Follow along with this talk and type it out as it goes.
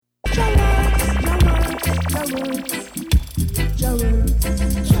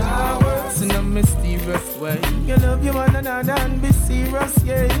Jawords in a mysterious way. You love your one another and be serious,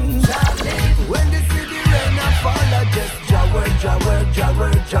 yeah. When the city rain and fall, I just jaword.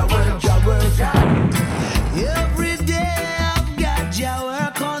 Every day I've got your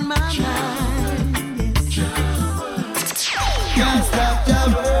work on my mind. Yes. Can't stop your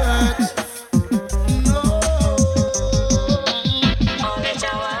work.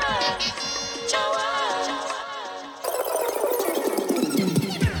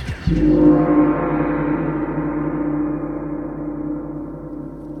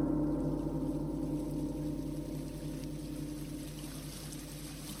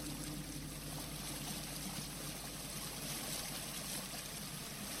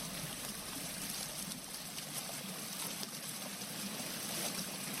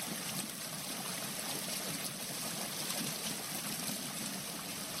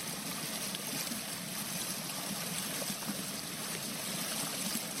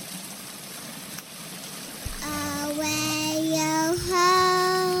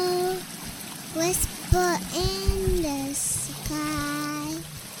 Whisper in the sky,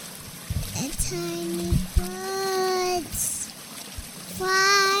 and tiny birds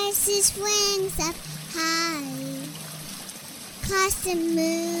flies his wings up high, across the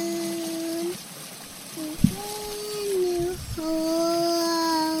moon. And when you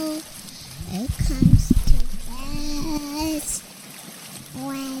hold, it comes to pass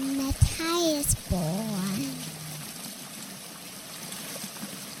when the tie is born.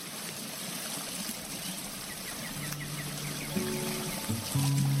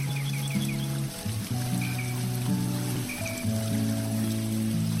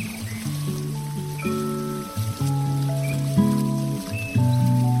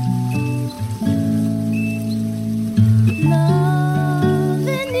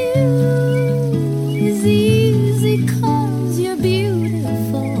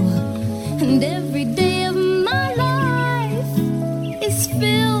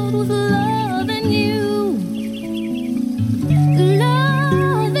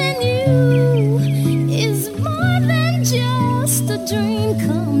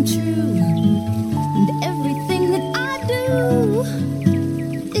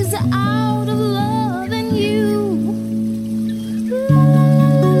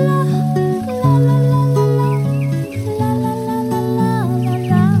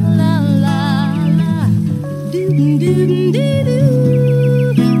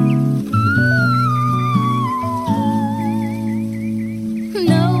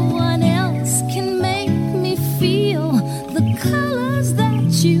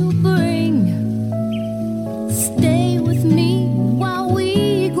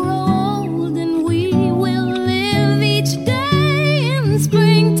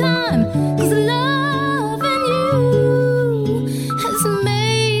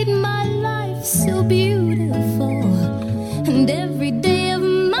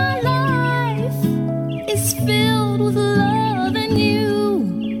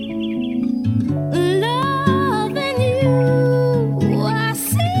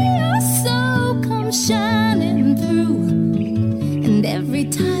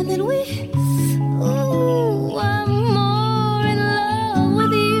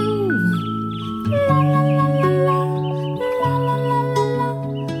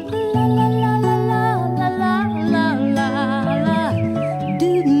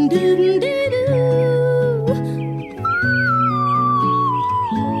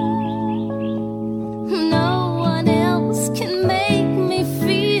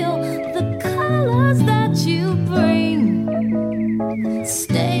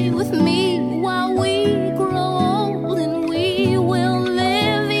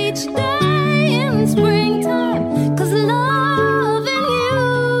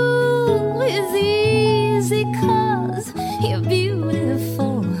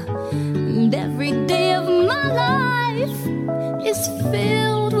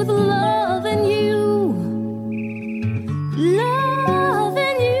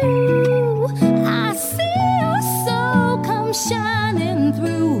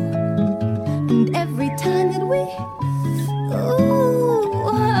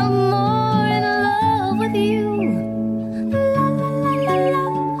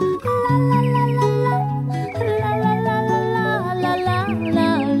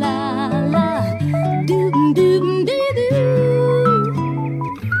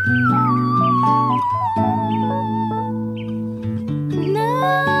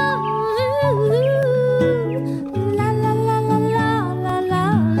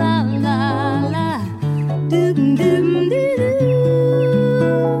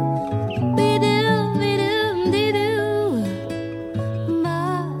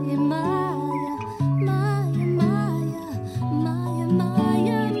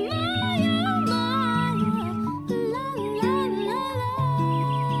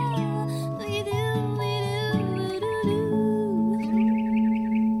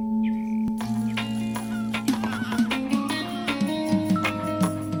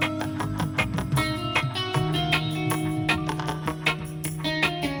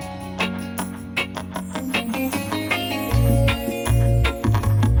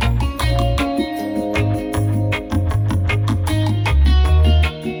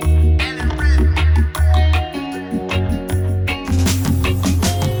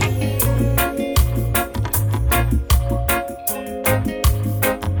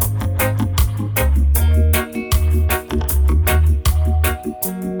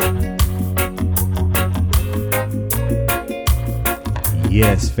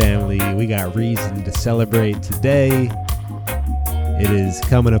 family. We got reason to celebrate today. It is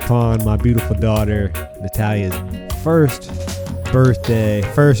coming upon my beautiful daughter, Natalia's first birthday,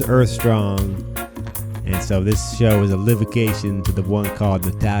 first Earth Strong. And so this show is a livocation to the one called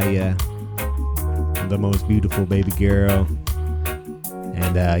Natalia, the most beautiful baby girl.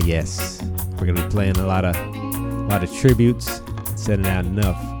 And yes, we're going to be playing a lot of tributes, sending out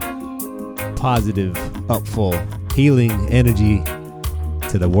enough positive, upful, healing energy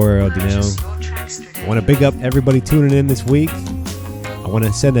to the world, you know. I want to big up everybody tuning in this week. I want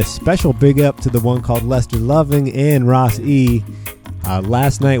to send a special big up to the one called Lester Loving and Ross E.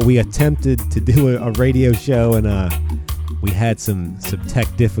 Last night we attempted to do a radio show, and we had some tech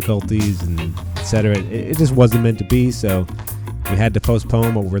difficulties and etc. It just wasn't meant to be, so we had to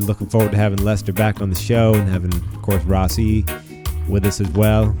postpone, but we're looking forward to having Lester back on the show and having, of course, Ross E. with us as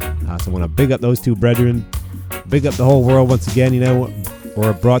well. So I want to big up those two brethren, big up the whole world once again. You know,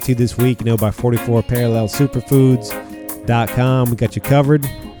 we're brought to you this week, you know, by 44 Parallel Superfoods.com. We got you covered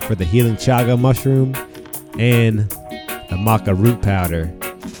for the healing chaga mushroom and the maca root powder.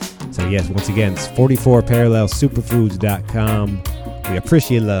 So yes, once again, it's 44 Parallel Superfoods.com. We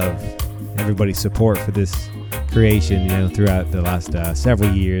appreciate everybody's support for this creation, you know, throughout the last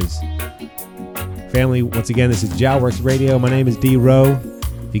several years. Family, once again, this is JowWorks Radio. My name is D. Rowe.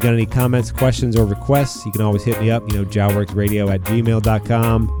 If you got any comments, questions, or requests, you can always hit me up, you know,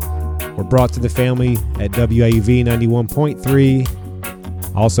 jowworksradio@gmail.com. We're brought to the family at WAUV 91.3.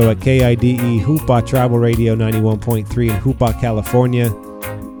 Also at KIDE Hoopa Tribal Radio 91.3 in Hoopa, California.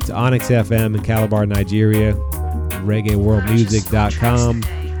 To Onyx FM in Calabar, Nigeria. ReggaeWorldMusic.com.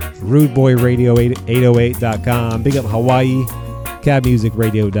 RudeBoyRadio808.com. Big up Hawaii.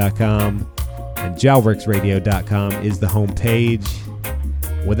 CabMusicRadio.com. And JowWorksRadio.com is the home page.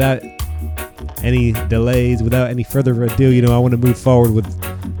 Without any delays, without any further ado, you know, I want to move forward with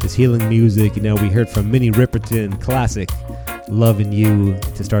this healing music. You know, we heard from Minnie Riperton, classic Loving You,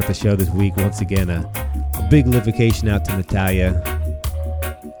 to start the show this week. Once again, a big livocation out to Natalia.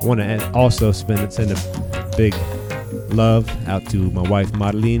 I want to also send a big love out to my wife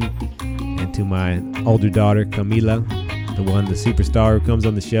Madeline and to my older daughter Camila, the superstar who comes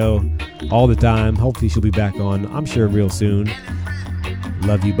on the show all the time. Hopefully she'll be back on, I'm sure, real soon.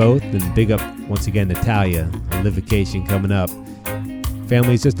 Love you both, and big up once again Natalia, a livocation coming up.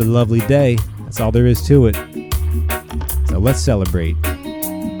 Family, it's just a lovely day. That's all there is to it. So let's celebrate.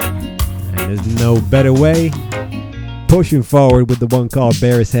 And there's no better way. Pushing forward with the one called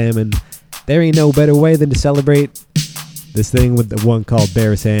Beres Hammond. There ain't no better way than to celebrate this thing with the one called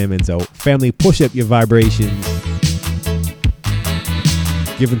Beres Hammond. So family, push up your vibrations.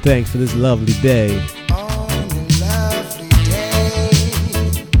 Giving thanks for this lovely day.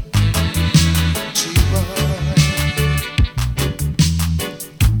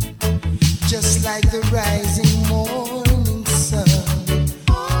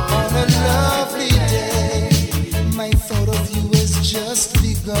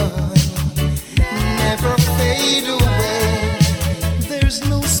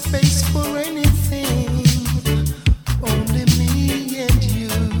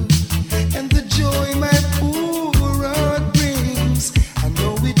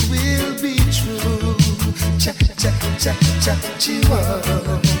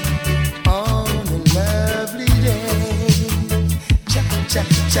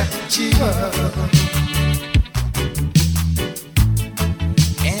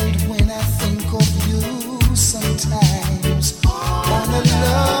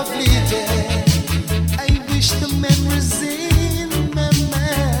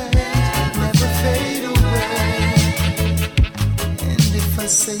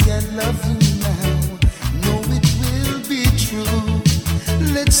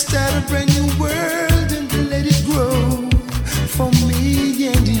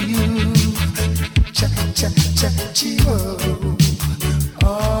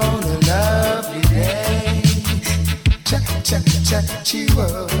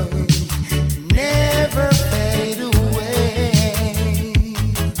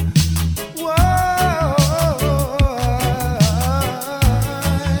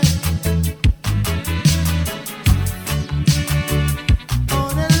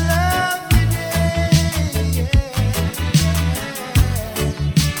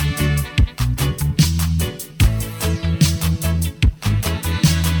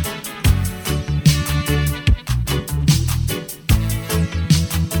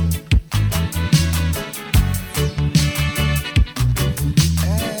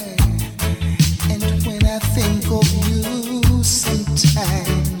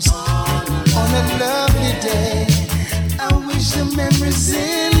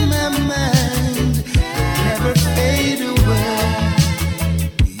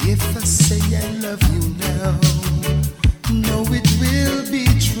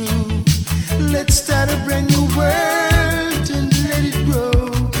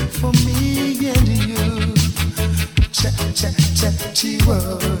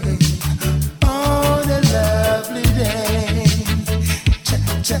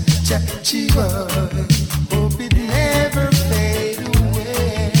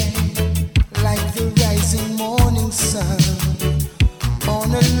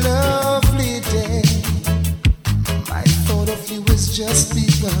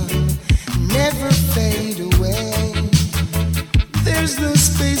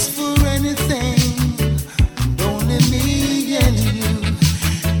 face for anything. Only me and you,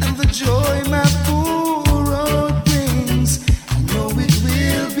 and the joy my poor road brings. I know it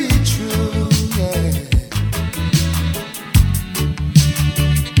will be true, yeah.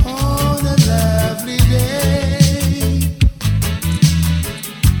 On a lovely day,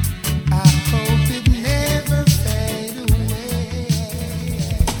 I hope it never fade away.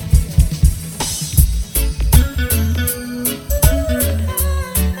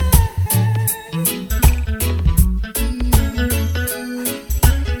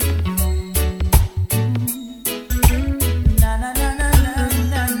 Na na na na na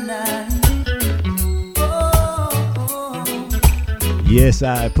na na. Oh. Yes,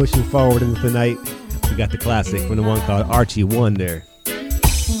 I pushing forward into the night. We got the classic from the one called Archie Wonder. Would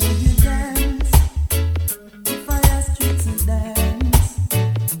you dance if I asked you to dance?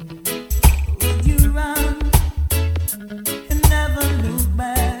 Would you run and never look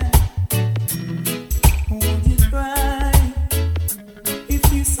back? Would you cry if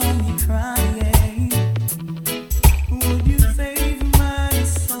you saw me crying? Would you save my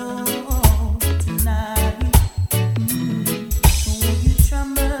soul tonight? Would you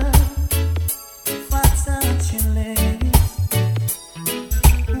tremble if I touch your lips?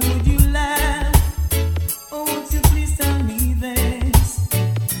 Would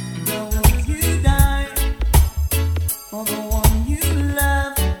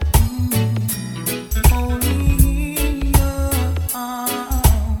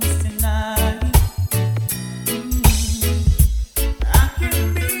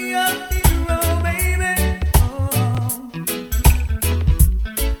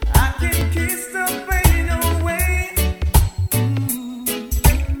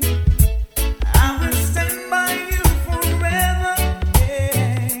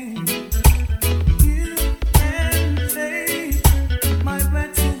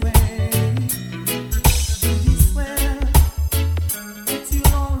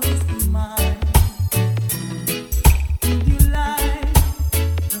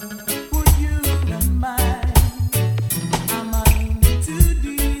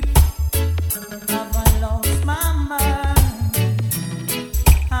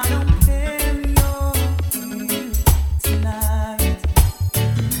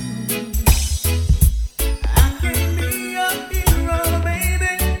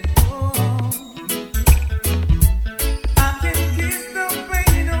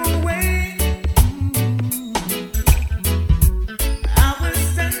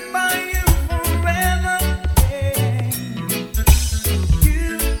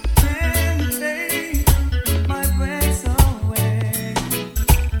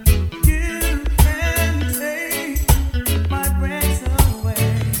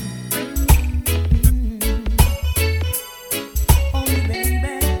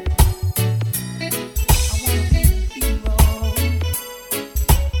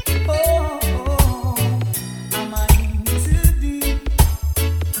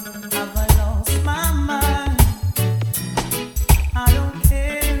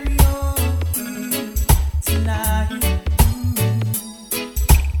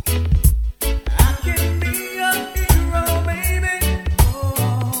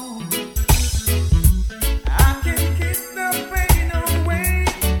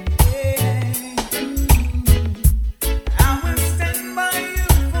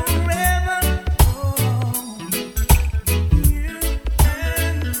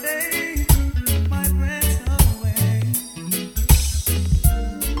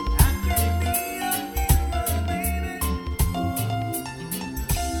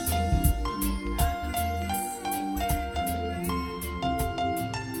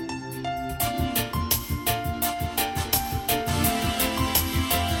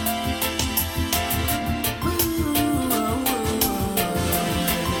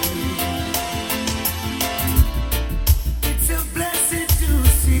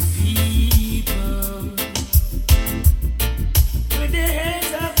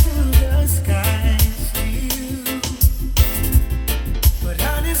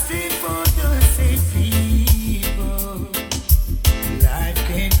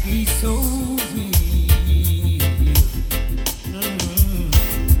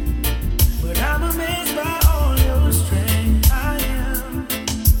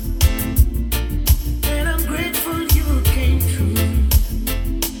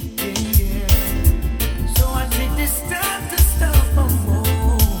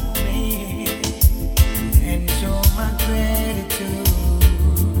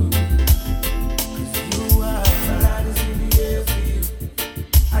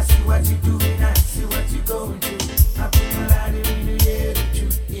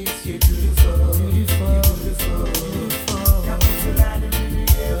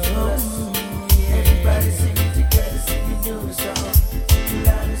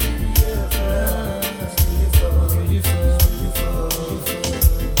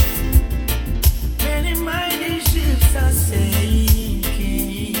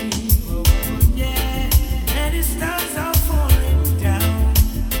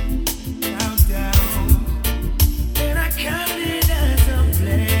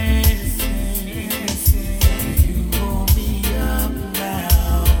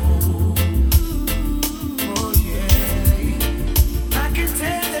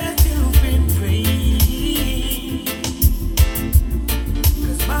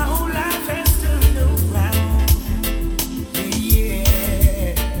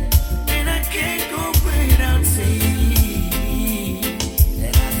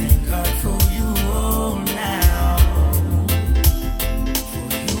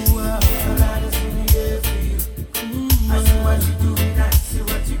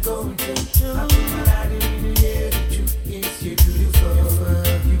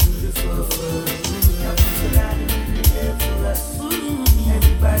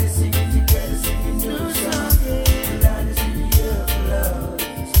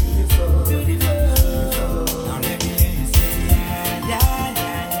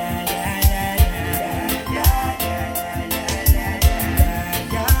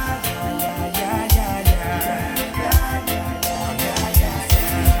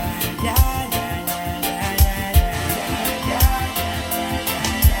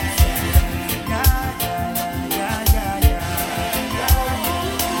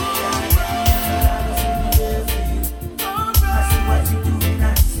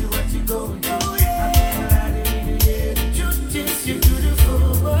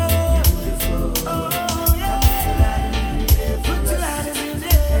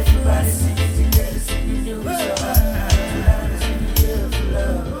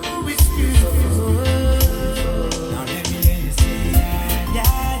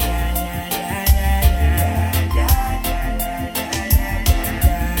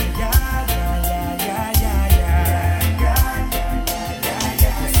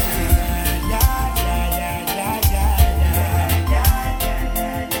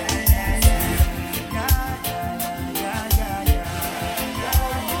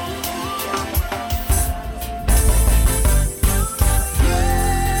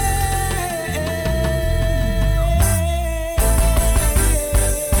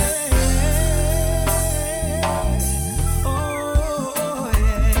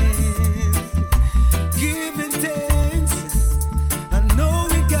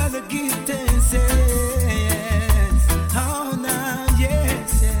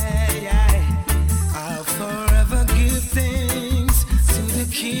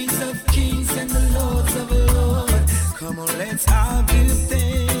Kings of kings and the lords of lords. Come on, let's all give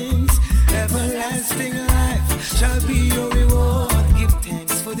thanks. Everlasting life shall be your reward. Give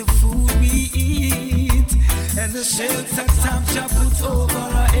thanks for the food we eat and the shelter time shall put over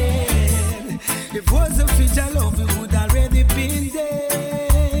our head. If it wasn't for your love, we would already been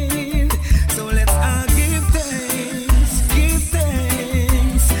dead. So let's all give thanks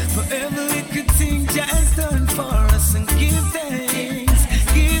for every good thing Jah has done for us, and give thanks.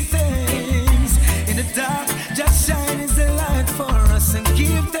 In the dark, just shine is the light for us, and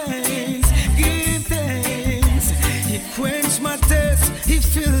give thanks. He quench my thirst, He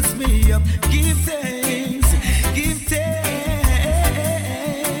fills me up. Give thanks,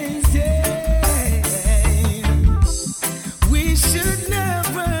 yeah. We should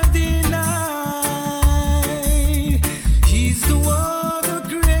never deny He's the one who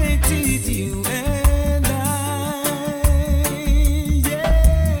created you and I,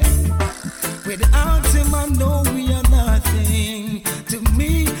 yeah. Without Him I know we are nothing. To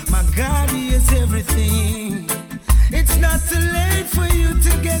me, my God, He is everything. It's not too late for you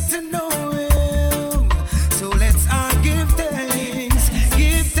to get to know Him. So let's all give thanks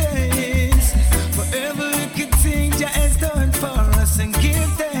for every good thing Jah has done for us, and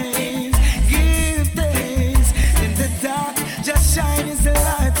give thanks. In the dark, just shine is the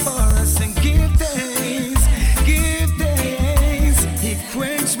light for us, and give thanks. He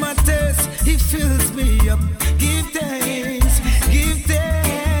quench my thirst, He fills me up. Give thanks, yeah.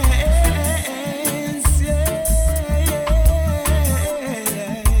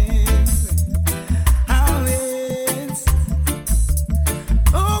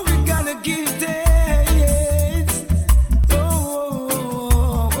 Oh, we gotta give thanks.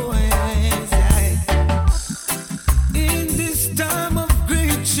 Oh, yes. In this time of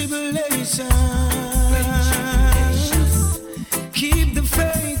great tribulation, keep the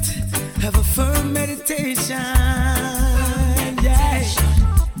faith, have a firm meditation. Yeah.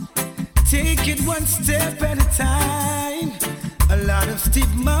 Take it one step at a time. A lot of steep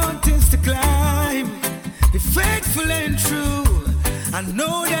mountains to climb. Be faithful and true. I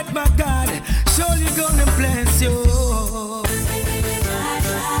know that my God surely gonna bless you.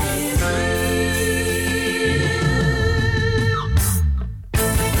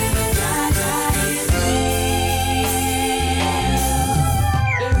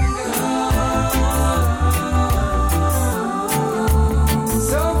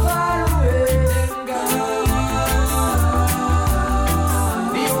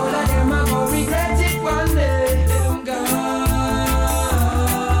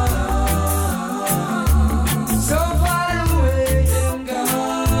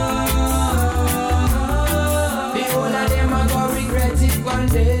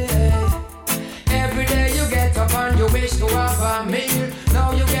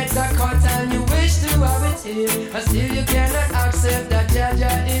 And still you cannot accept that Jah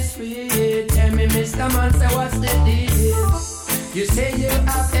Jah is real. Tell me, Mr. Man, say what's the deal? You say you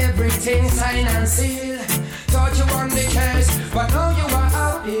have everything signed and sealed. Thought you won the case, but now you are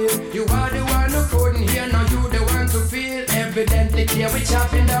out here. You are the one who couldn't hear, now you the one to feel. Evidently clear, we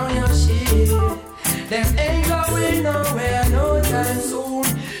chopping down your shield. Them ain't going nowhere no time soon.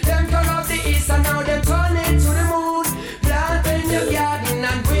 Them turn off the east and now them turn it to the moon. Plant in your garden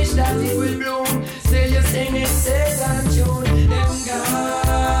and wish that it will bloom. Still you sing it, says and tune. Them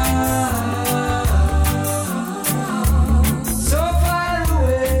gone, so far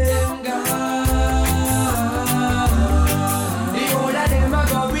away. Them gone, the whole of them are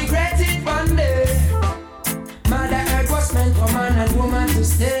gonna regret it one day. Mother Earth was meant for man and woman to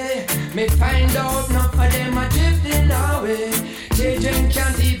stay. Me find out enough of them are drifting away. Children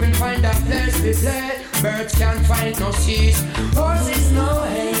can't even find a place to play. Birds can't find no seas, horses no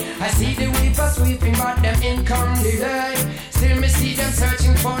hay. I see the weepers sweeping, but them income delay. Still me see them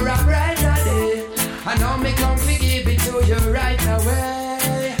searching for a brighter day. I know me come to give it to you right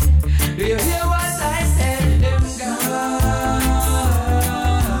away. Do you hear what I say? Them gone,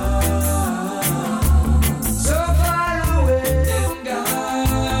 so far away. Them gone,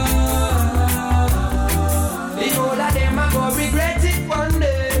 the whole of them are gonna regret it one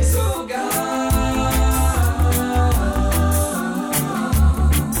day. So gone.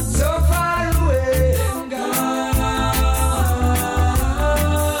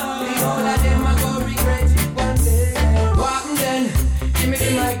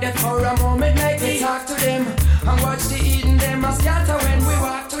 For a moment, make me talk to them and watch the Eden them a scatter when we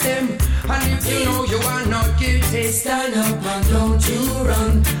walk to them. And if you know you are not guilty, stand up and don't you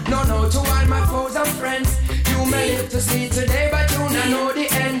run. No, to all my foes and friends. You may live to see today, but you not know the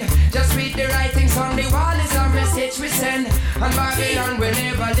end. Just read the writings on the wall is a message we send, and Babylon will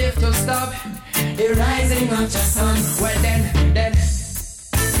never live to stop the rising of the sun. Well then.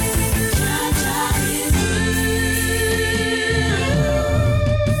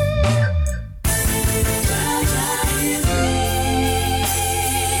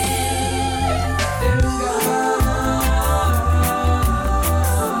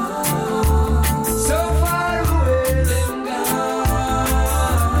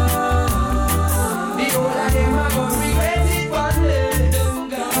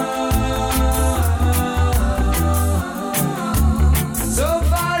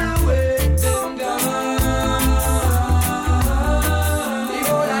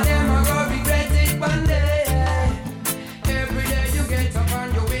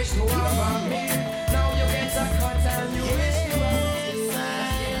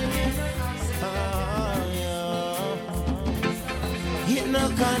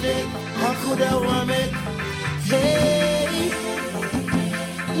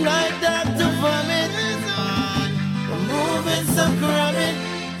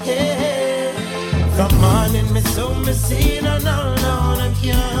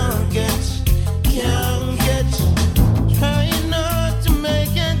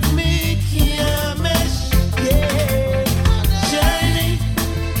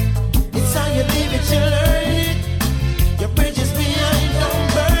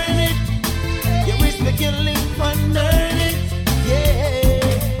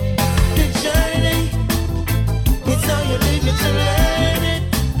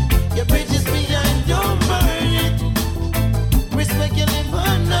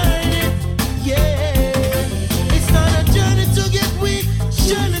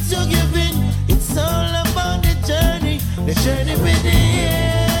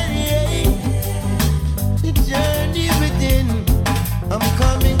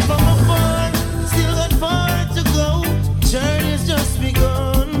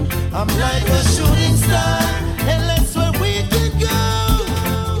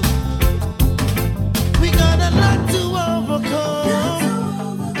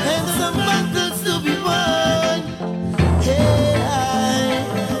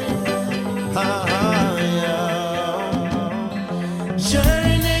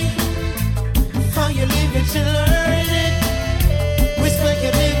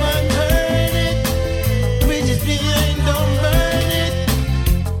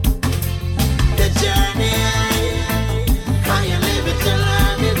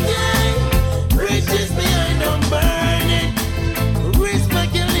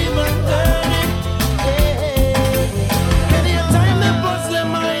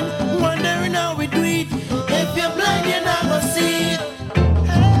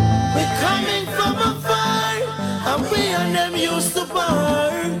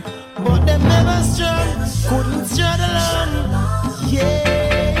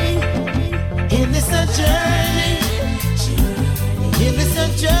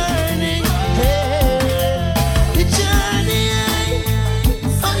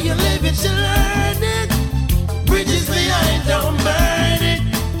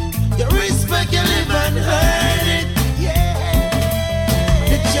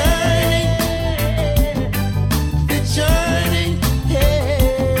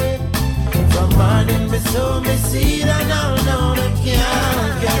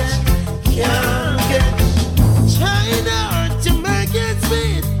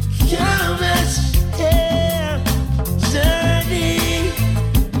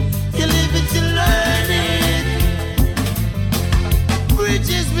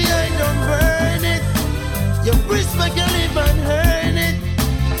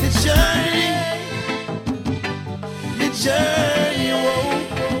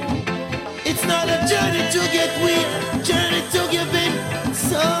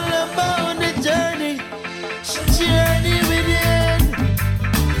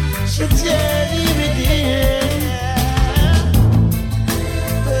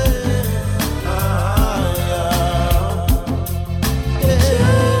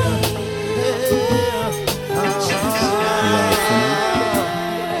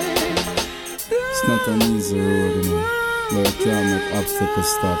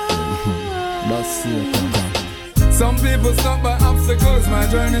 Some people stop by obstacles, my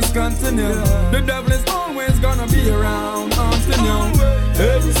journey's continue. The devil is always gonna be around, haunting you.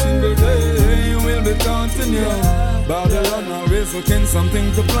 Every single day you will be taunting you. Babylon always looking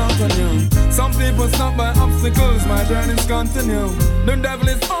something to plant on you. Some people stop by obstacles, my journey's continue. The devil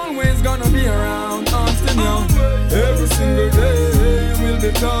is always gonna be around, haunting you. Every single day you will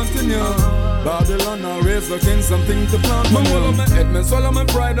be taunting you. Babylon always looking something to plant on you. Swallow my head, me swallow my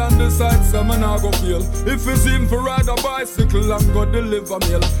pride and decide some man I go feel. If it's even for ride a bicycle, I'm go deliver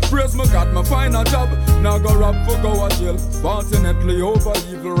mail. Praise my God, my find a job, now go rob for go to jail. Fortunately over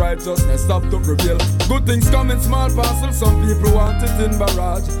evil righteousness stop to prevail. Good things come in small parcels, some people want it in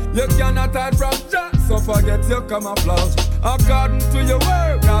barrage. You cannot hide from Jah, so forget your camouflage. According to your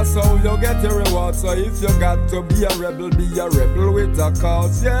work, that's how you get your reward. So if you got to be a rebel with a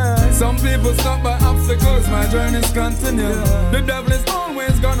cause, yeah. Some people stop by obstacles, my journey's continue. The devil is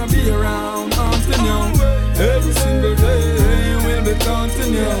always gonna be around, haunting you. Every single day will be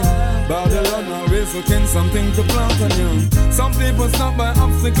taunting you. Babylon always looking something to plant on you. Some people stop by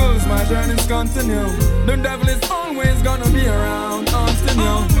obstacles, my journey's continue. The devil is always gonna be around, haunting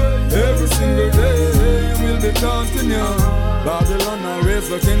you. Every single day will be taunting you. Babylon always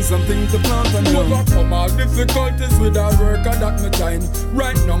looking something to plant on you. Overcome all difficulties with hard work and that me kind.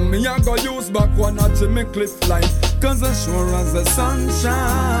 Right now me I go use back one notch in me cliff line. Cause as sure as the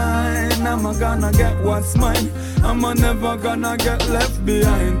sunshine, I'm gonna get what's mine. I'm never gonna get left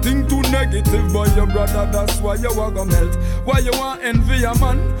behind. Think too negative boy your brother, that's why you are gonna melt. Why you want envy a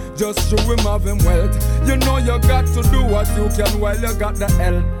man? Just show him have him wealth. You know you got to do what you can while you got the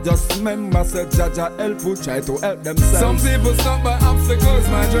help. Just remember say Jaja help who try to help themselves. Some people stop by obstacles,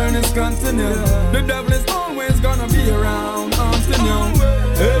 my journey's continue. The devil is always gonna be around, haunting you.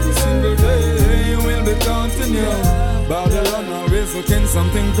 Every single day you will be taunting you. Babylon always looking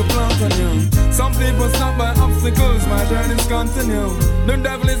something to plant on you. Some people stop by obstacles, my journey's continue. The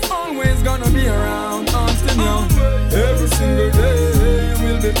devil is always gonna be around, haunting you. Every single day you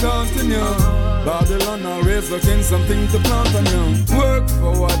will be taunting you. Babylon always looking something to plant on you. Work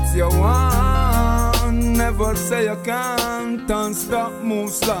for what you want, never say you can't. Don't stop, move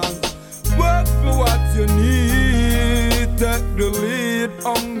slow. Work for what you need, take the lead.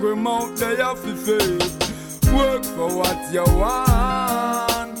 Hungry mouth, they have to feed. Work for what you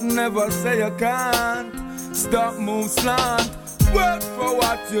want, never say you can't. Stop, move, slant. Work for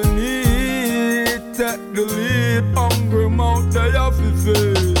what you need, take the lead. Hungry mouth, they have to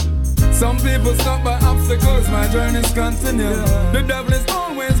feed. Some people stop by obstacles, my journey's continue. The devil is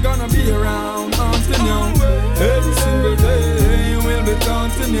always gonna be around, haunting you. Every single day you will be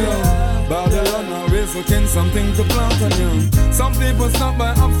taunting you. Babylon always looking something to plant on you. Some people stop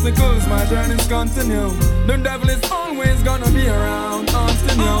by obstacles, my journey's continue. The devil is always gonna be around,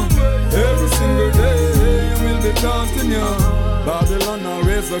 haunting you. Every single day you will be taunting you. Babylon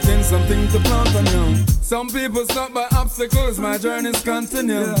always looking something to plant on you. Some people stop by obstacles, my journey's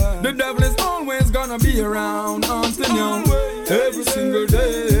continue. The devil is always gonna be around, haunting you. Every single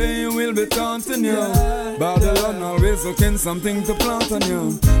day you will be taunting you. Babylon always looking something to plant on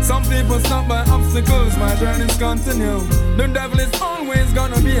you. Some people stop by obstacles, my journey's continue. The devil is always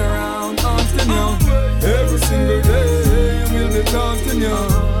gonna be around, haunting you. Every single day you will be taunting you.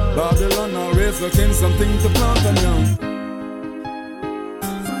 Babylon always looking something to plant on you.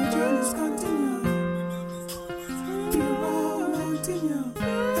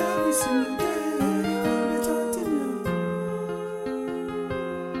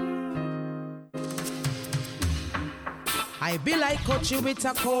 I be like Kochi with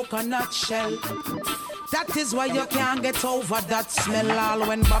a coconut shell. That is why you can't get over that smell. All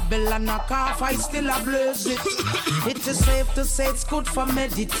when Babylon knock off, I still a blaze it. It is safe to say it's good for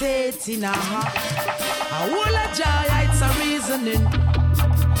meditating. A whole of joy, it's a reasoning.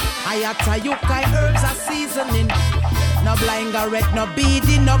 Ayata yukai herbs are seasoning. No blind or red, no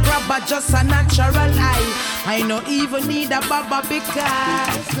beading, no grabber, just a natural eye. I no even need a baba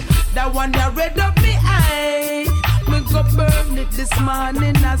because that one that red up me eye. Me go burn it this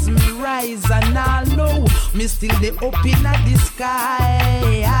morning as me rise, and I know me still the up in the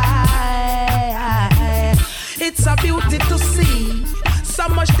sky. It's a beauty to see. So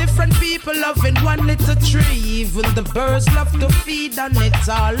much different people loving one little tree. Even the birds love to feed on it.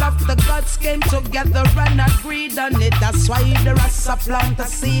 All of the gods came together and agreed on it. That's why the Rasta plant a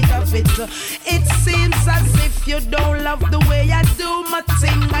seed of it. It seems as if you don't love the way I do my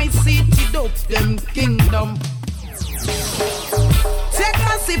thing. I see it up them kingdom. Take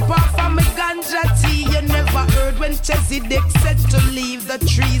a sip off of my ganja tea. You never heard when Chesedek said to leave the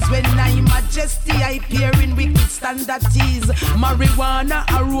trees. When I majesty I peer in wicked standard teas. Marijuana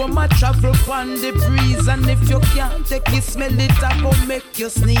aroma travel on the breeze. And if you can't take it, smell it, I go make you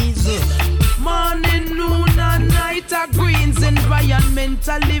sneeze. Morning, noon and night are greens.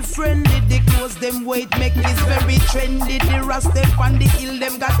 Environmentally friendly. The clothes them weight make this very trendy. The Rasta on the hill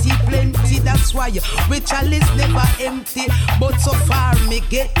them got it plenty. That's why we chalice never empty. But so far me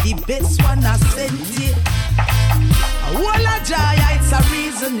get the best one I sent it. Walla Jaya, it's a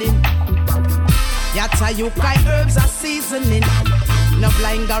reasoning. Yatayukai herbs are seasoning. No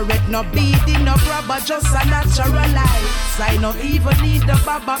blind red, no beading, no rubber, just a natural life. I no even need the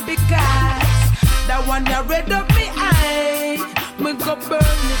baba because that one that red up me eye. Me go burn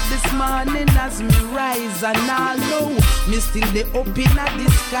it this morning as me rise, and I know me still the up in the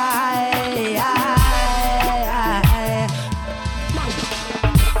sky.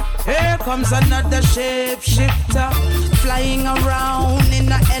 Here comes another shapeshifter, flying around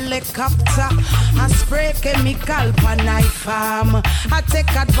in a helicopter. I spray chemical for knife farm. I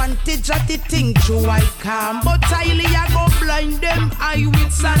take advantage of the thing through I come. But I go blind them eye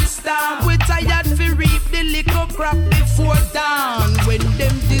with sandstorm. We tired to reap the liquor crop before dawn. When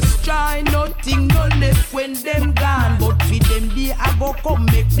them destroy, nothing no left when them gone. But for them they I go come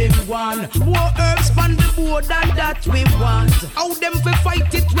make them one. More herbs on the board and that we want. How them fi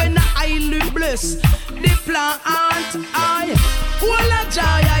fight it when I live bliss? The plant I Walla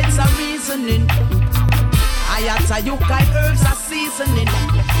Jaya, it's a reasoning. Ayatayukai herbs are seasoning.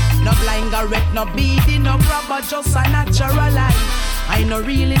 No blind red, no beading, no rubber, just a natural life. I no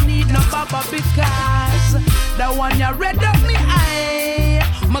really need no baba because the one you read up me eye.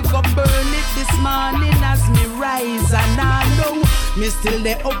 Me go burn it this morning as me rise, and I know me still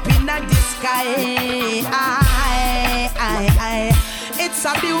the up in the sky. It's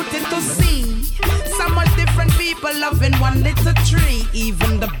a beauty to see. So much different people loving one little tree.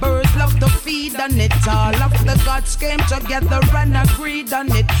 Even the birds love to feed on it. All of the gods came together and agreed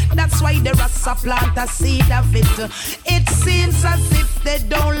on it. That's why the Rasta plant a seed of it. It seems as if they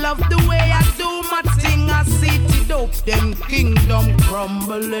don't love the way I do my thing. I see it up, them kingdom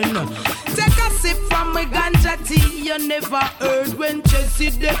crumbling. Take a sip from my ganja tea. You never heard when Jesse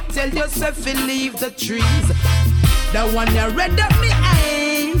they tell yourself to leave the trees. The one that read up me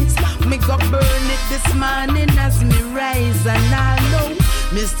eyes. Me go burn it this morning as me rise, and I know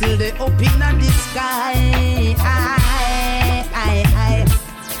me still the up in the sky.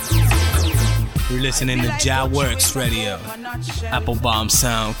 You're listening to Jah Works Radio, Applebaum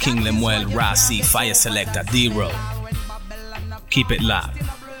Sound, King Lemuel, Rasi, Fire Selector, D-Roll. Keep it loud.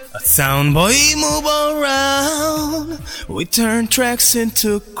 A sound boy move around. We turn tracks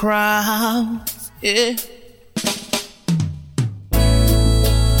into crowds. Yeah.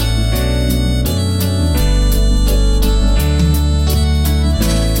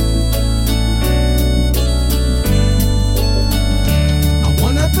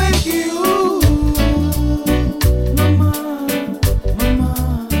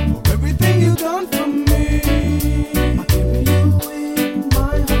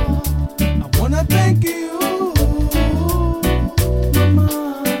 Thank you,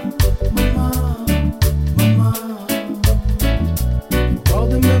 mama, mama.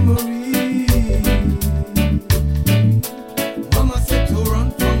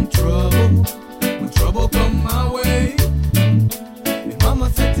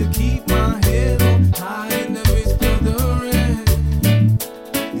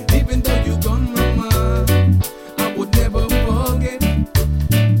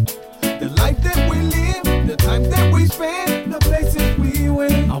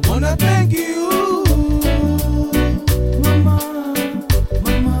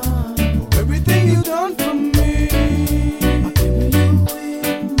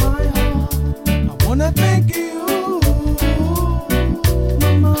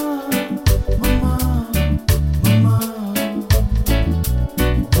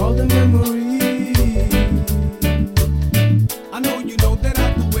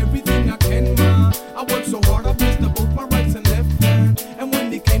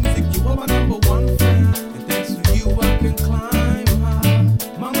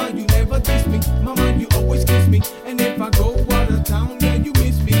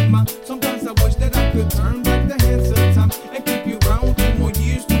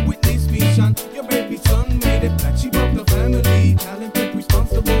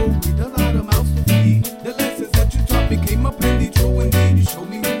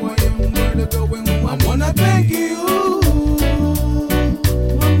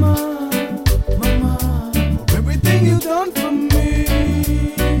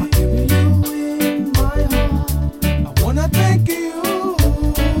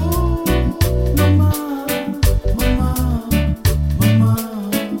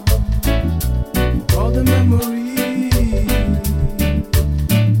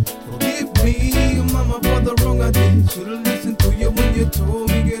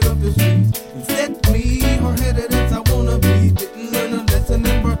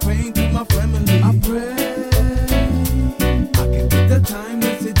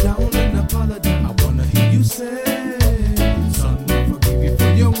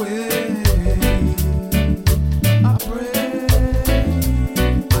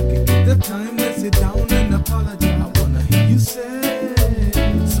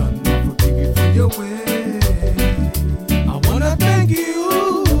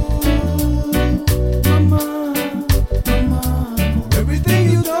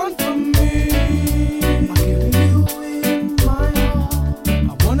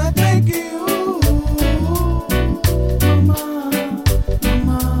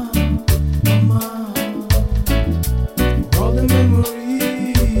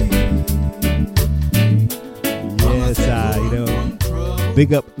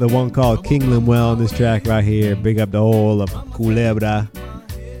 Big up the one called King Lemuel on this track right here. Big up the whole of Culebra.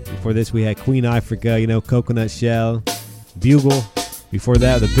 Before this, we had Queen Africa, Coconut Shell, Bugle. Before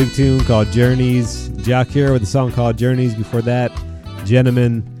that, the big tune called Journeys. Jacure with a song called Journeys. Before that,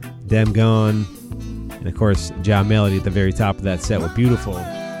 Gentleman, Dem Gone. And of course, Ja Melody at the very top of that set with Beautiful.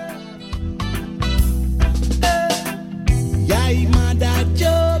 Yai mother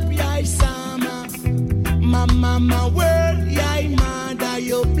job, yai sama, mama world, yai mother,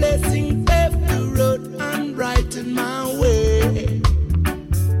 your blessing pave the road and brighten my way.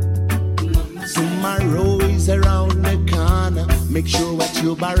 Tomorrow is around the corner. Make sure what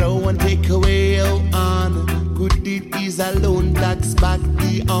you borrow and take away your honor. Good deed is alone, tax back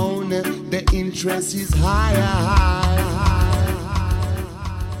the owner. The interest is higher.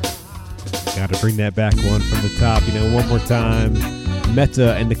 Gotta bring that back one from the top, one more time.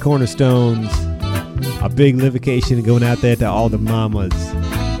 Meta and the Cornerstones. A big livocation going out there to all the mamas.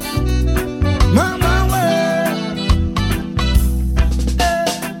 Mama world,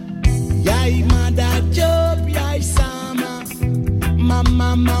 yai mother job, yai sama.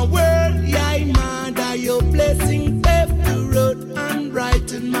 Mama world, yai mother, your blessing pave the road and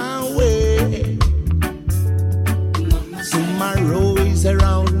brighten my way. Tomorrow is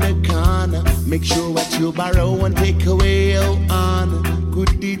around the corner. Make sure what you borrow and take away your honor.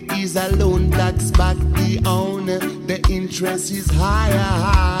 Good deed is alone, tax back the owner. The interest is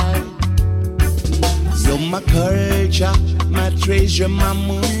higher. You're my culture, my treasure, my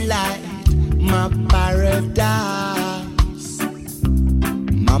moonlight, my paradise.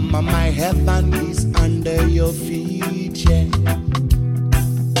 Mama, my heaven is under your feet, yeah.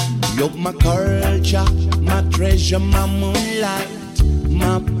 You're my culture, my treasure, my moonlight,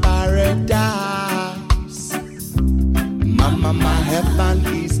 my paradise. Mama, my heaven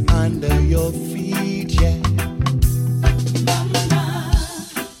is under your feet, yeah.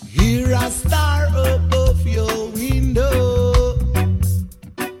 Hear a star above your window,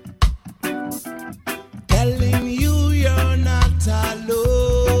 telling you you're not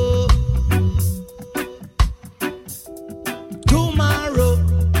alone. Tomorrow,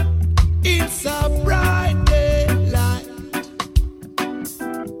 it's a bright daylight.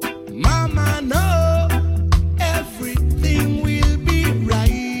 Mama, know everything will be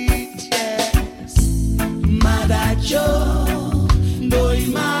right, yes. Mother Joe, no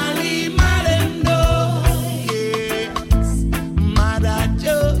imani marendo, yes. Mother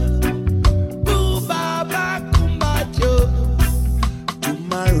Joe, boo baba kumbajo.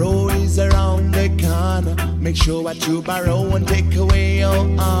 Tomorrow is around the corner. Make sure what you borrow and take away your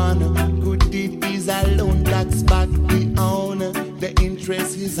honor. Good deed is alone, tax back the owner. The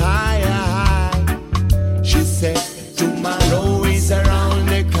interest is higher. She said, tomorrow is around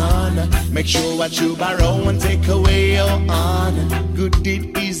the corner. Make sure what you borrow and take away your honor. Good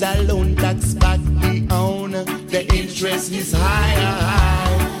deed is alone, tax back the owner. The interest is higher.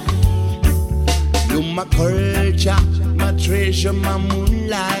 You're my culture, my treasure, my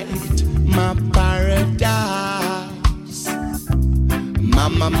moonlight, my paradise.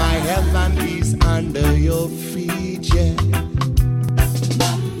 Mama, my heaven is under your feet, yeah.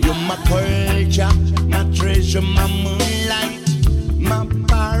 You're my culture, my treasure, my moonlight, my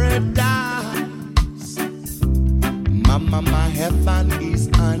paradise. Mama, my heaven is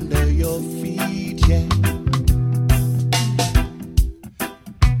under your feet, yeah.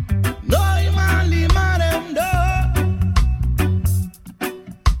 No, imali marendo.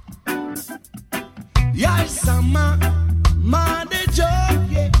 Yai sama, made job,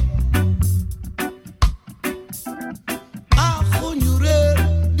 yeah. Ahunyure,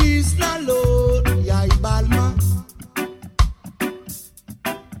 dis na lord, yai balma.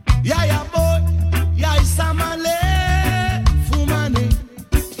 Yai boy, yai samale, fumane,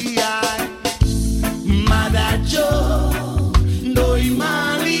 yai. Mother Joe, no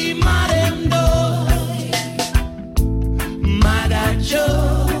imali marendo. Mother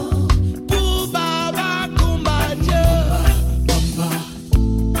Joe, boo baba kumbajo.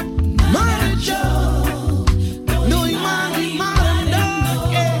 Mother Joe, no imali marendo,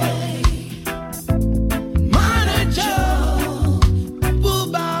 yeah. Mother Joe, boo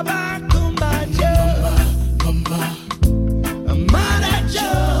baba kumbajo. Mother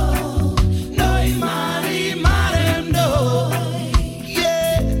Joe, no imali marendo,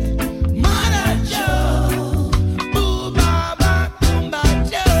 yeah. Mother Joe, boo baba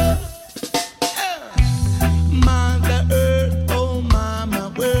kumbajo. Mother Earth, oh Mama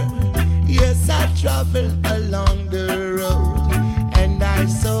World, yes, I travel along the road, and I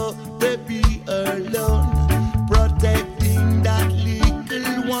saw the bee alone, protecting that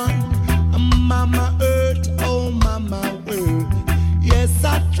little one. Mama Earth, oh Mama World, yes,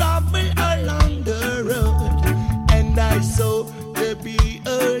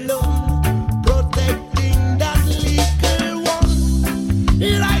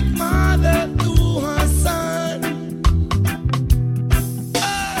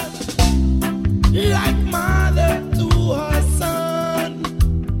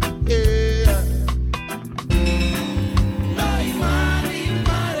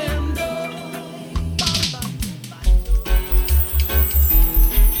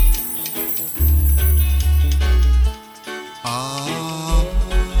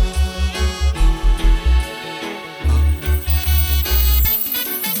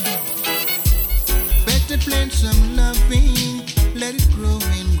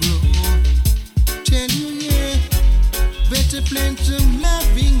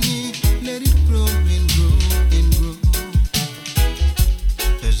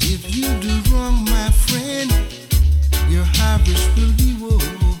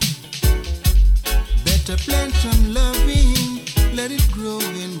 Better plant some loving, let it grow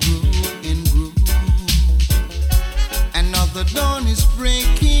and grow and grow. Another dawn is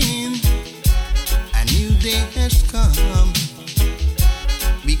breaking, a new day has come.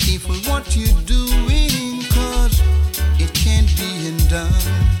 Be careful what you're doing, cause it can't be undone.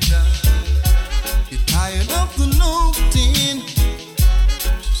 You're tired of the loafing,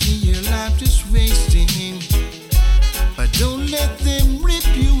 see your life just wasting. But don't let them rip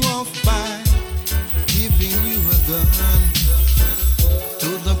you off by giving you a gun. To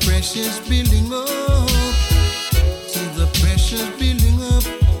the precious building up, see the precious building up,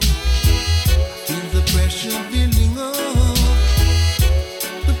 feel the precious building up,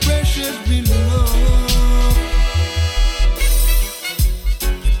 the precious building up.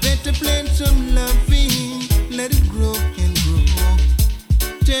 You better plant some loving, let it grow and grow.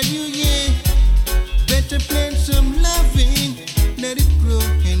 Tell you, yeah, better plant some loving, let it grow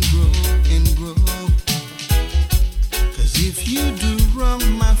and grow and grow. Cause if you do wrong,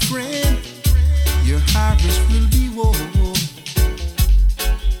 my friend, your harvest will be woe.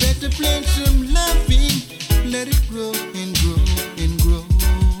 Better plant some loving, let it grow and grow and grow.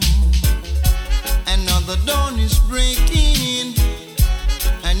 Another dawn is breaking,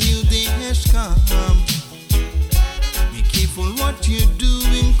 a new day has come. Be careful what you're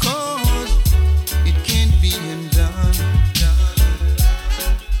doing, cause it can't be undone.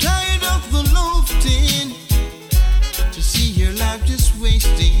 Tired of the loafing, to see your life just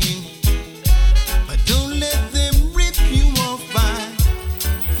wasting. But don't let them rip you off by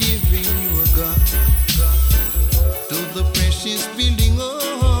giving you a gun. To the precious building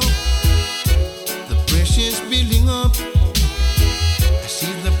up, the precious building up. I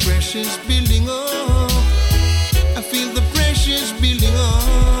see the precious building up, I feel the precious building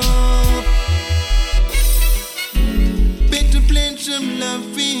up. Better plant some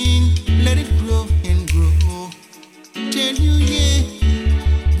loving, let it grow and grow. Tell you, yeah,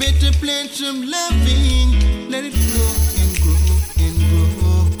 better plant some loving, let it grow and grow and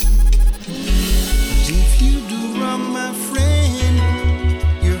grow. 'Cause if you do wrong, my friend,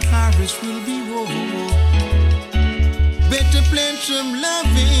 your harvest will be woe. Better plant some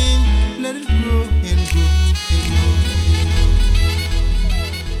loving, let it grow and grow and grow.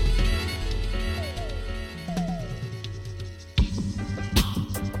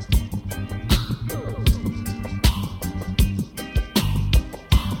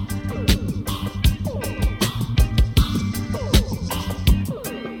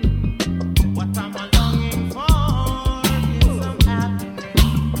 What am I longing for? Is some happiness.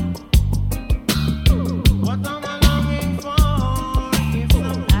 What am I longing for? Is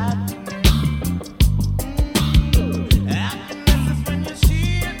some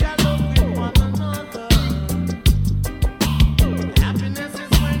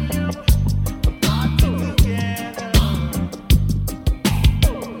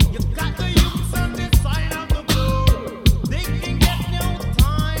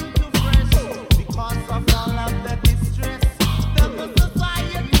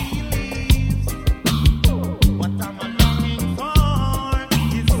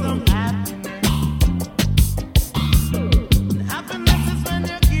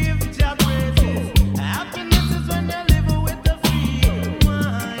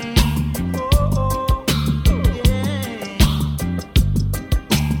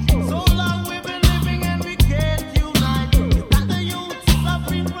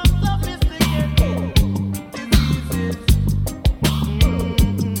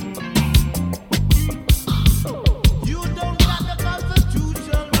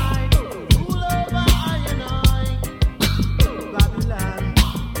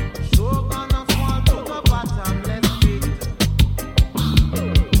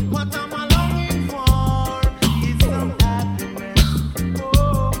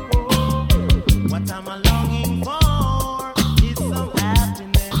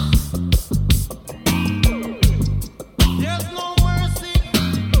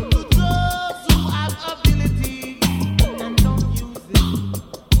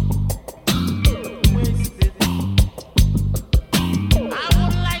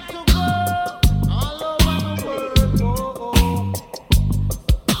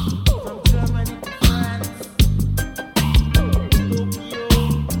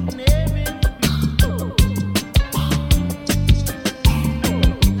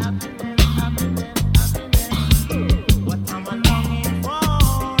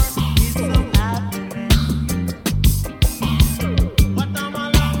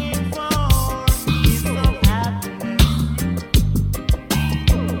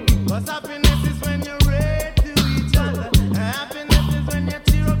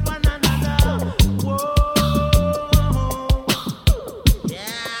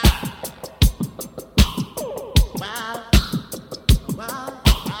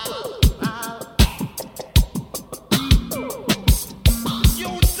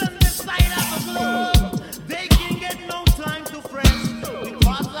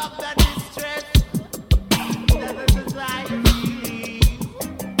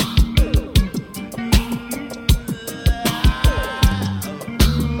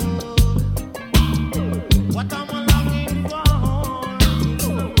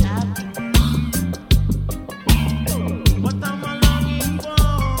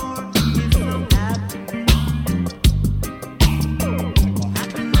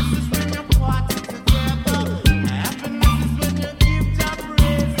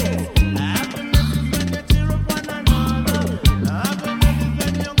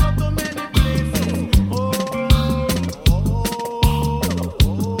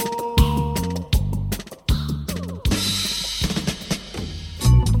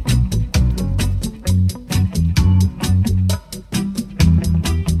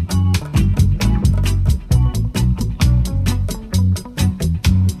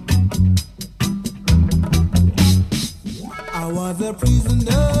a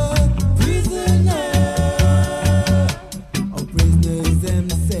prisoner, prisoner. Oh, prisoners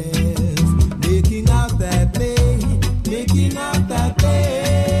themselves, making out that they, making out that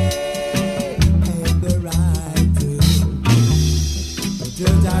they have the right to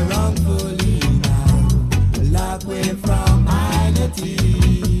judge I wrongfully now, lock away from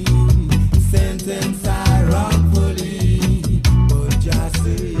identity, sentence I wrongfully, but just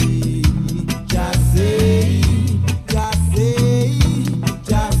say, just say, just say,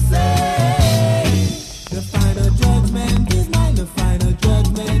 just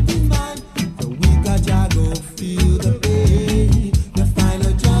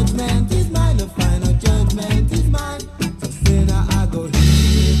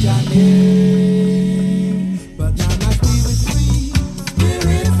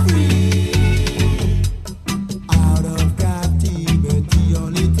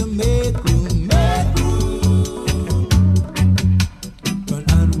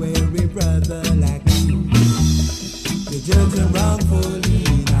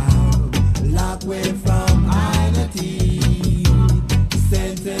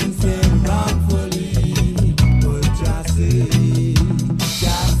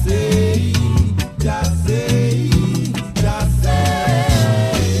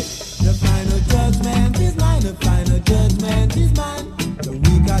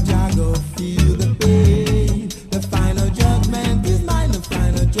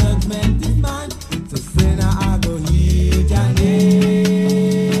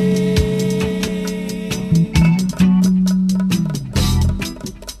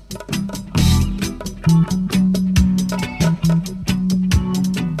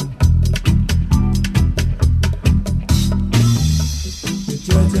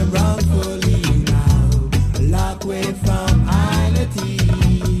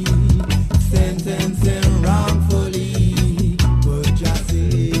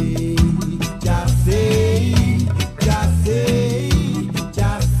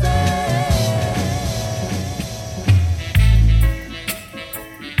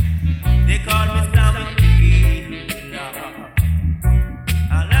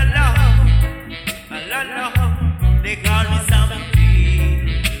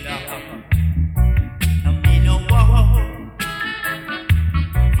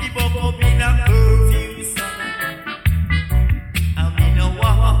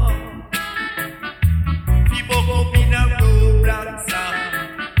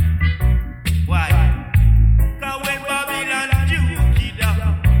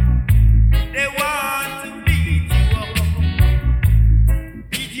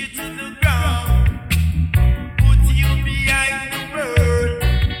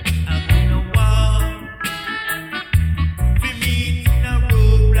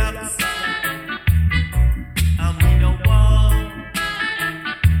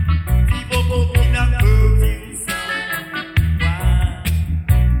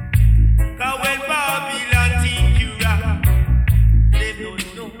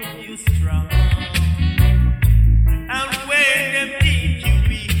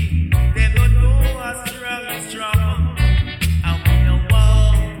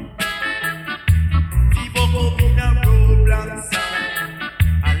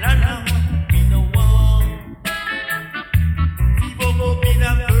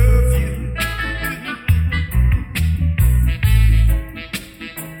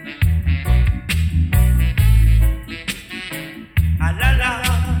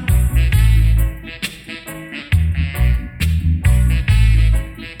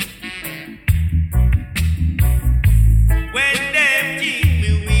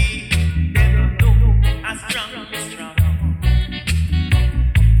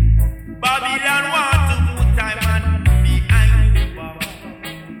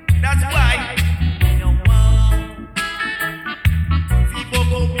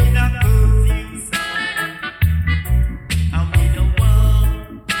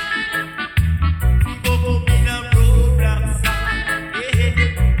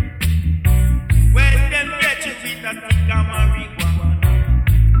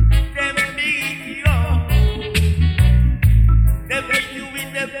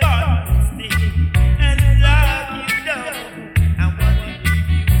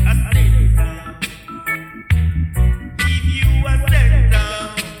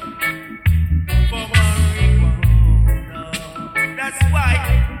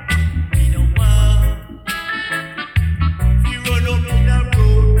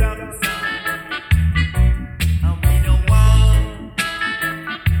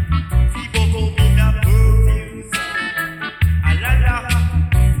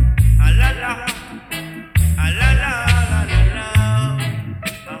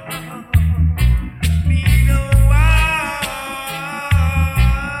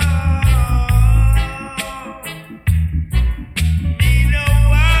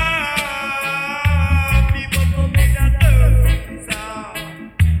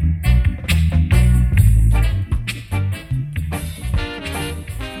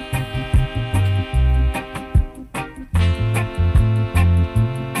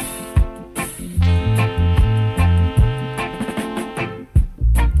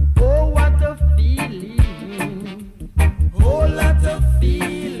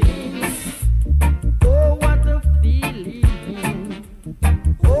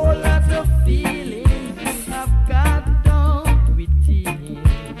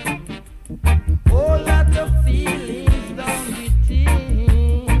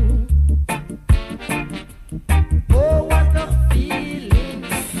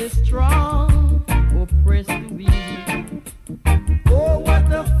strong oppress the weak. Oh,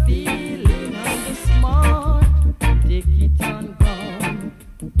 what a feeling on the smart, take it on gone.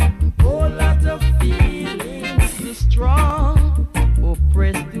 Oh, lot of feelings, the strong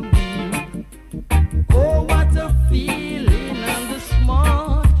oppress the weak. Oh, what a feeling on the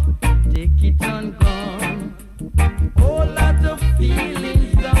smart, take it on gone. Oh, lot of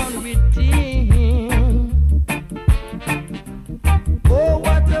feelings down within. Oh,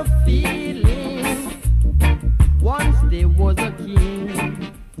 what a feeling. Once there was a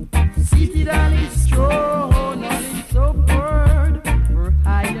king, seated on his throne, on his upward, for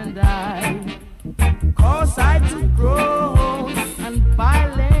high and high. Cause I to grow, and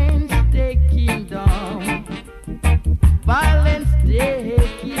violence take him down. Violence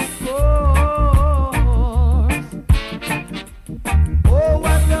take his course. Oh,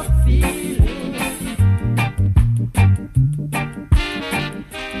 what a feeling.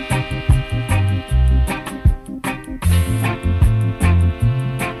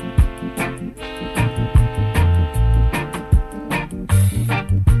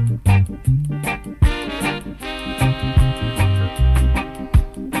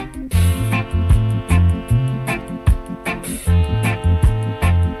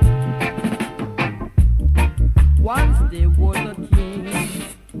 Once there was a king,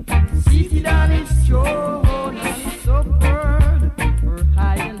 seated on his throne, on his upward, for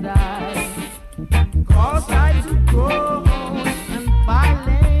high and high. Cause I to grow, and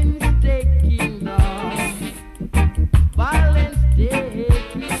violence take him down. Violence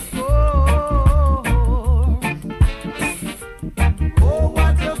take his course. Oh,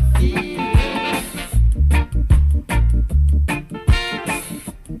 what a feeling.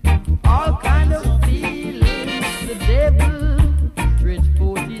 All kind of feelings. The devil stretch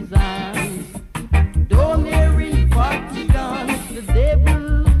forth his arms. Don't hear him party guns. The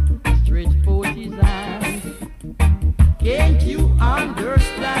devil stretch forth his arms. Can't you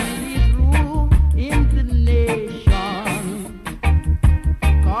understand his rule in the nation?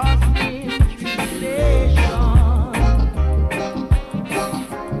 Causing tribulation.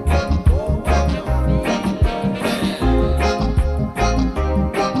 Oh, what a feeling.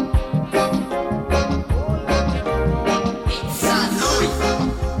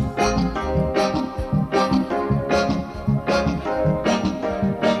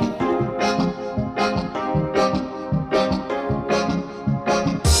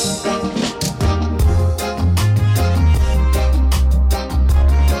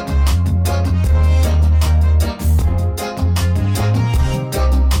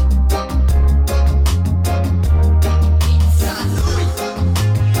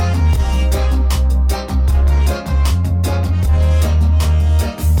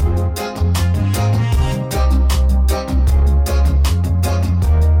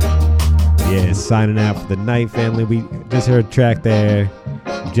 Yeah, signing out for the night, family. We just heard a track there.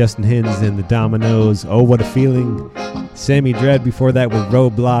 Justin Hins and the Dominoes. Oh, what a feeling. Sammy Dread before that with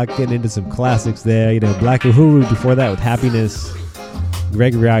Roadblock. Getting into some classics there. You know, Black Uhuru before that with Happiness.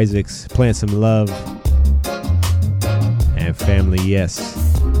 Gregory Isaacs, Plant Some Love. And family, yes.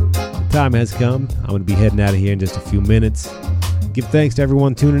 The time has come. I'm going to be heading out of here in just a few minutes. Give thanks to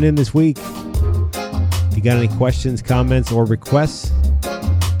everyone tuning in this week. If you got any questions, comments, or requests,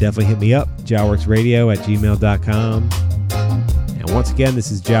 definitely hit me up, jowworksradio@gmail.com. And once again,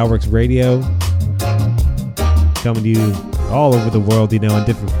 this is Jowworks Radio, coming to you all over the world, you know, in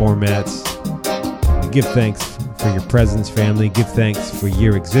different formats. Give thanks for your presence, family. Give thanks for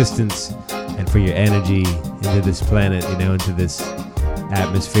your existence and for your energy into this planet, you know, into this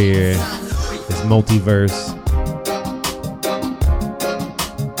atmosphere, this multiverse.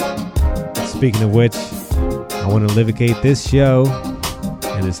 Speaking of which, I want to livicate this show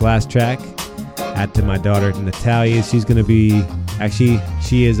and this last track out to my daughter Natalia. She's going to be, actually,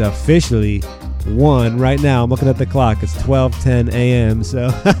 she is officially 1 right now. I'm looking at the clock. It's 12:10 a.m.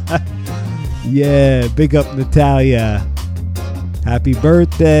 So, yeah, big up Natalia. Happy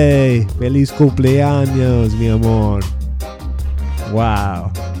birthday. Feliz cumpleaños, mi amor.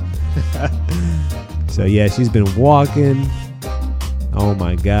 Wow. So, yeah, she's been walking. Oh,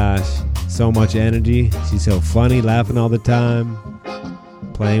 my gosh. So much energy. She's so funny, laughing all the time.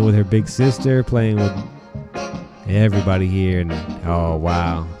 Playing with her big sister, playing with everybody here. And oh,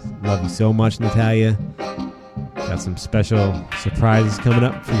 wow. Love you so much, Natalia. Got some special surprises coming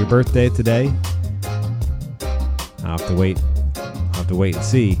up for your birthday today. I'll have to wait and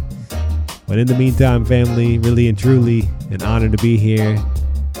see. But in the meantime, family, really and truly an honor to be here.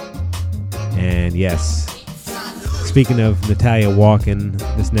 And yes, speaking of Natalia walking,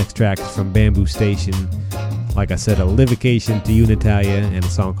 this next track is from Bamboo Station. Like I said, a livocation to you, Natalia, and a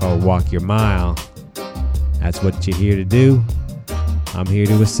song called Walk Your Mile. That's what you're here to do. I'm here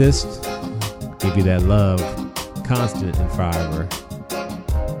to assist, give you that love, constant and forever.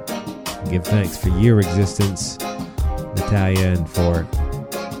 Give thanks for your existence, Natalia, and for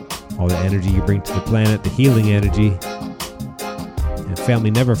all the energy you bring to the planet, the healing energy. And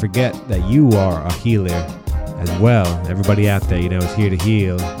family, never forget that you are a healer as well. Everybody out there, is here to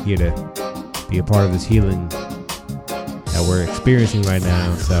heal, here to be a part of this healing that we're experiencing right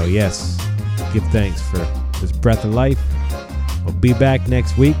now. So yes, give thanks for this breath of life. We'll be back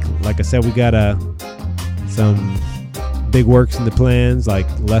next week. Like I said, we got some big works in the plans, like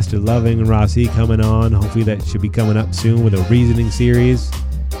Lester Loving and Rossi coming on. Hopefully that should be coming up soon with a reasoning series.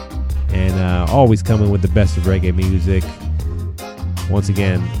 And always coming with the best of reggae music. Once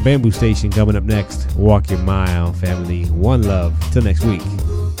again, Bamboo Station coming up next. Walk Your Mile, family. One love. Till next week.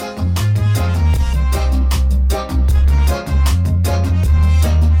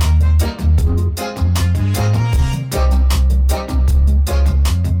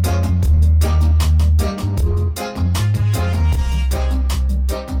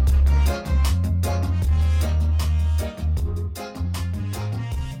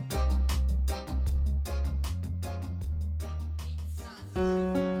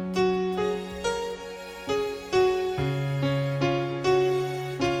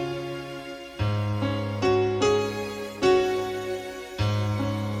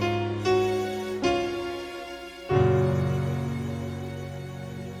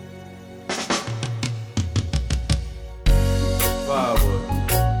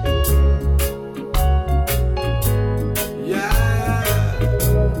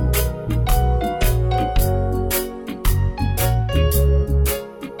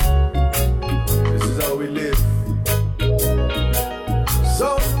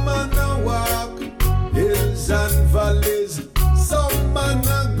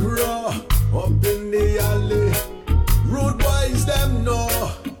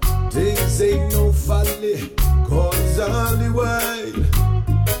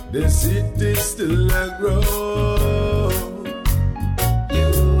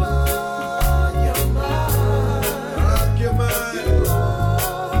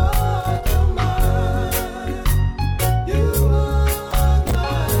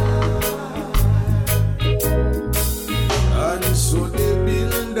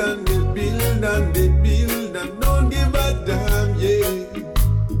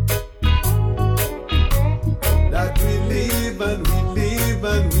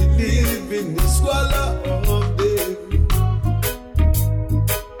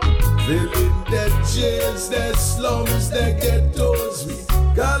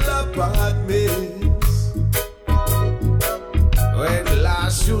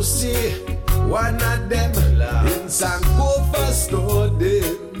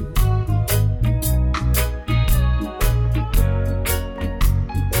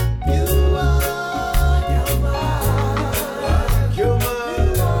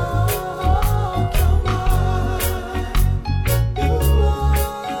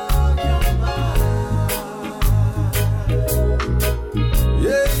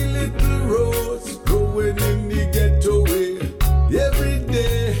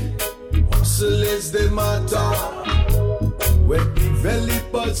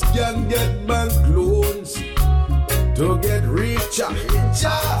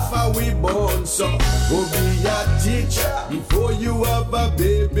 You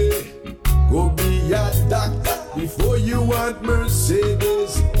are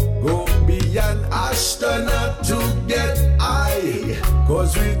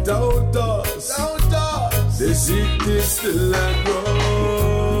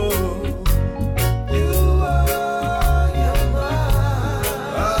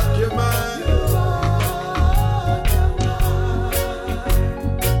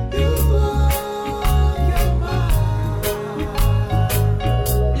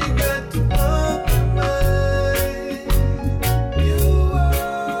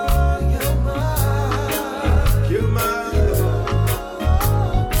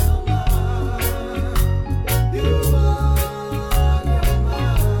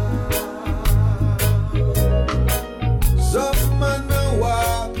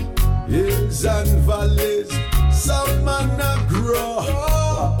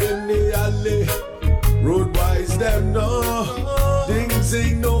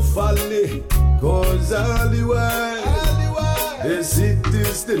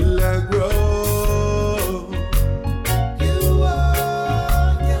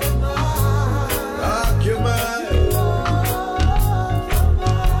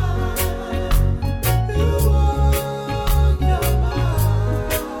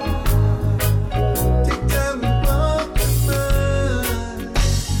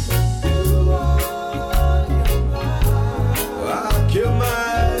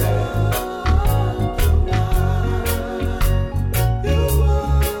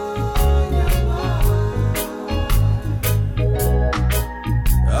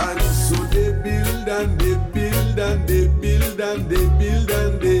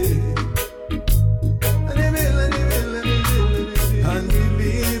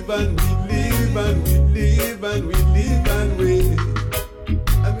live and we